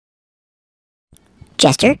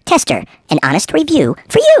Jester Tester, an honest review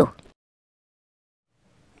for you.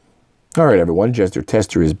 All right, everyone, Jester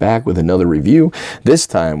Tester is back with another review. This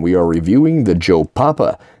time we are reviewing the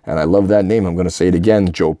Joopapa, and I love that name. I'm going to say it again,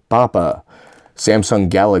 Joopapa. Samsung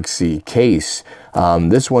Galaxy case.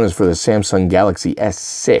 This one is for the Samsung Galaxy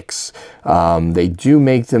S6. They do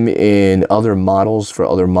make them in other models for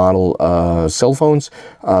other model cell phones.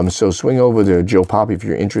 So swing over to Joopapa if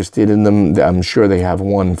you're interested in them. I'm sure they have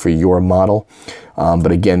one for your model.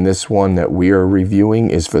 But again, this one that we are reviewing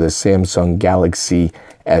is for the Samsung Galaxy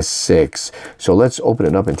S6. So let's open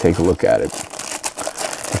it up and take a look at it.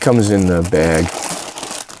 It comes in the bag.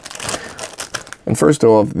 And first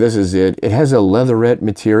off, this is it. It has a leatherette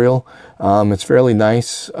material. It's fairly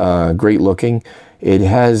nice, great looking. It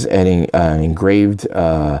has an engraved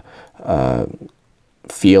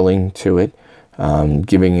feeling to it,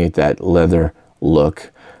 giving it that leather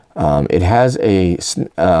look. It has a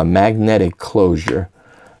magnetic closure.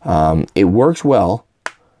 It works well,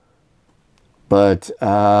 but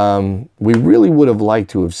we really would have liked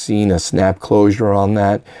to have seen a snap closure on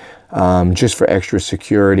that. Just for extra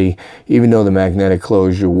security. Even though the magnetic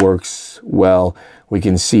closure works well, we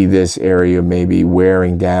can see this area maybe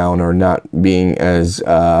wearing down or not being as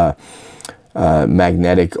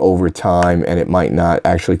magnetic over time, and it might not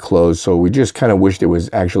actually close. So we just kind of wish there was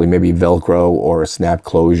actually maybe Velcro or a snap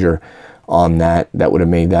closure on that. That would have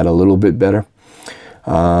made that a little bit better.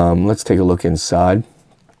 Let's take a look inside.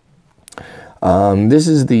 This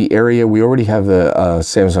is the area. We already have the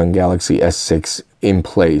Samsung Galaxy S6 in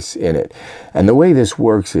place in it. And the way this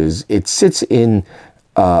works is it sits in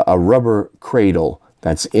a rubber cradle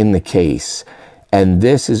that's in the case. And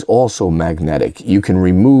this is also magnetic. You can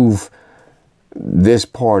remove this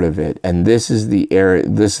part of it. And this is the area,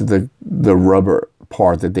 this is the rubber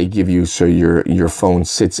part that they give you so your phone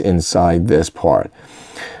sits inside this part.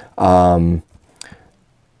 The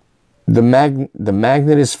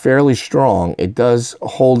magnet is fairly strong. It does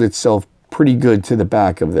hold itself pretty good to the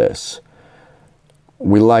back of this.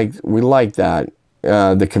 We like that,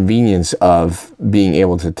 the convenience of being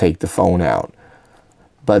able to take the phone out.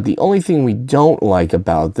 But the only thing we don't like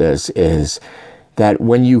about this is that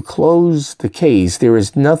when you close the case, there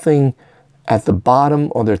is nothing at the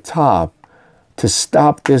bottom or the top to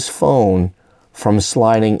stop this phone from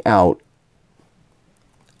sliding out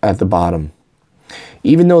at the bottom.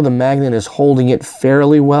 Even though the magnet is holding it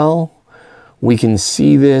fairly well, we can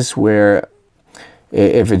see this where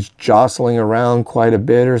if it's jostling around quite a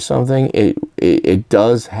bit or something, it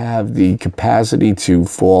does have the capacity to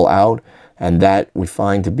fall out, and that we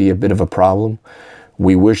find to be a bit of a problem.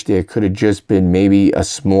 We wish there could have just been maybe a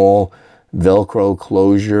small Velcro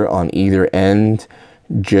closure on either end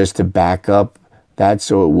just to back up that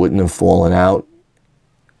so it wouldn't have fallen out.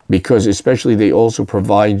 Because especially they also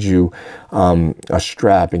provide you a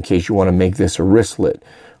strap in case you want to make this a wristlet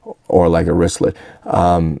or like a wristlet.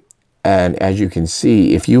 And as you can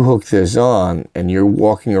see, if you hook this on and you're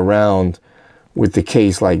walking around with the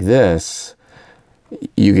case like this,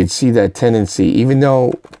 you can see that tendency, even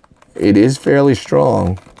though it is fairly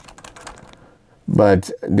strong, but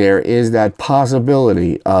there is that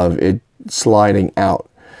possibility of it sliding out.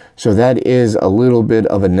 So that is a little bit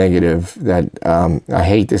of a negative that I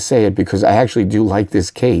hate to say it because I actually do like this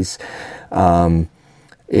case. It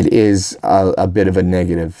is a bit of a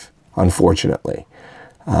negative, unfortunately.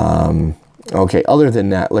 Okay, other than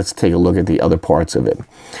that, let's take a look at the other parts of it.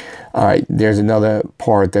 All right, there's another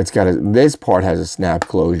part that's got this part has a snap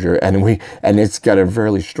closure, and it's got a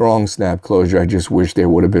fairly strong snap closure. I just wish there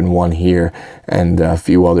would have been one here and a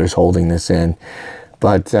few others holding this in.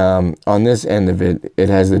 But on this end of it, it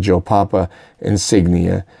has the Joopapa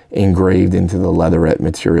insignia engraved into the leatherette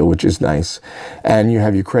material, which is nice. And you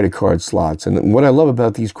have your credit card slots. And what I love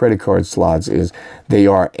about these credit card slots is they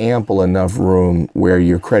are ample enough room where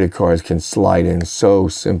your credit cards can slide in so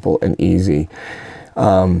simple and easy.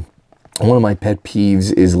 One of my pet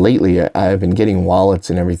peeves is lately I've been getting wallets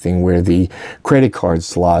and everything where the credit card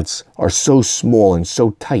slots are so small and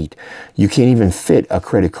so tight. You can't even fit a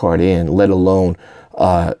credit card in, let alone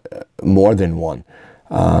more than one.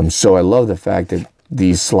 So I love the fact that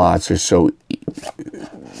these slots are so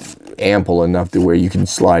ample enough to where you can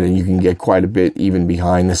slide and you can get quite a bit even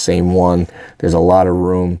behind the same one. There's a lot of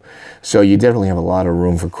room. So you definitely have a lot of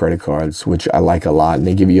room for credit cards, which I like a lot. And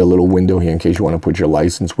they give you a little window here in case you want to put your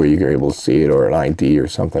license where you're able to see it, or an ID or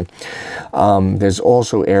something. There's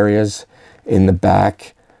also areas in the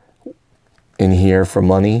back in here for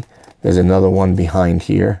money. There's another one behind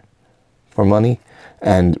here for money.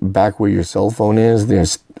 And back where your cell phone is,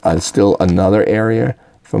 there's still another area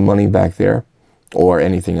for money back there, or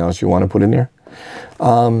anything else you want to put in there.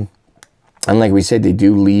 And like we said, they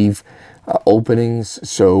do leave openings,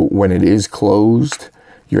 so when it is closed,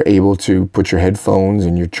 you're able to put your headphones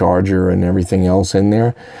and your charger and everything else in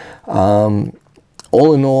there. All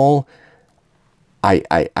in all,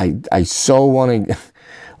 I so want to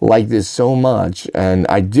like this so much, and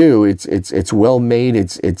I do. It's well made.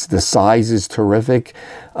 It's the size is terrific,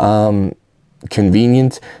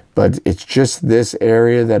 convenient, but it's just this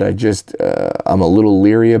area that I'm a little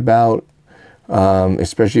leery about,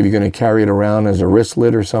 especially if you're going to carry it around as a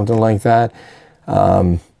wristlet or something like that.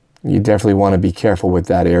 You definitely want to be careful with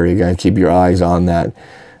that area. You got to keep your eyes on that.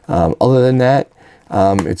 Other than that,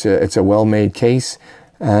 it's a well-made case,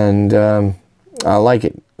 and I like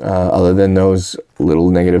it. Other than those little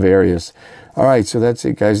negative areas. All right, so that's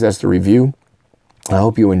it, guys. That's the review. I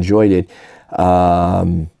hope you enjoyed it.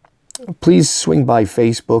 Please swing by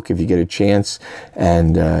Facebook if you get a chance,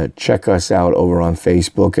 and check us out over on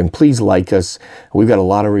Facebook. And please like us. We've got a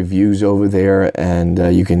lot of reviews over there, and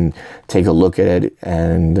you can take a look at it.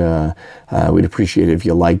 And we'd appreciate it if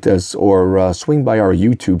you liked us. Or swing by our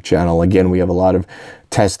YouTube channel. Again, we have a lot of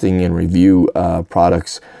testing and review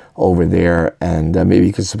products over there, and maybe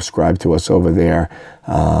you can subscribe to us over there.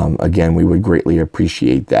 Again, we would greatly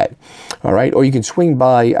appreciate that. All right, or you can swing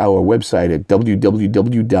by our website at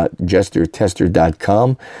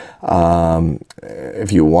www.jestertester.com.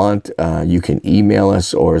 If you want, you can email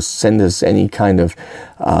us or send us any kind of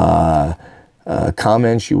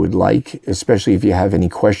comments you would like, especially if you have any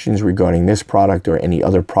questions regarding this product or any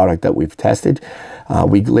other product that we've tested.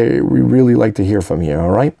 We really like to hear from you.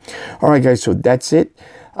 All right, guys, so that's it.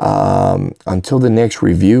 Until the next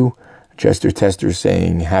review, Jester Tester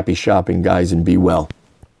saying happy shopping, guys, and be well.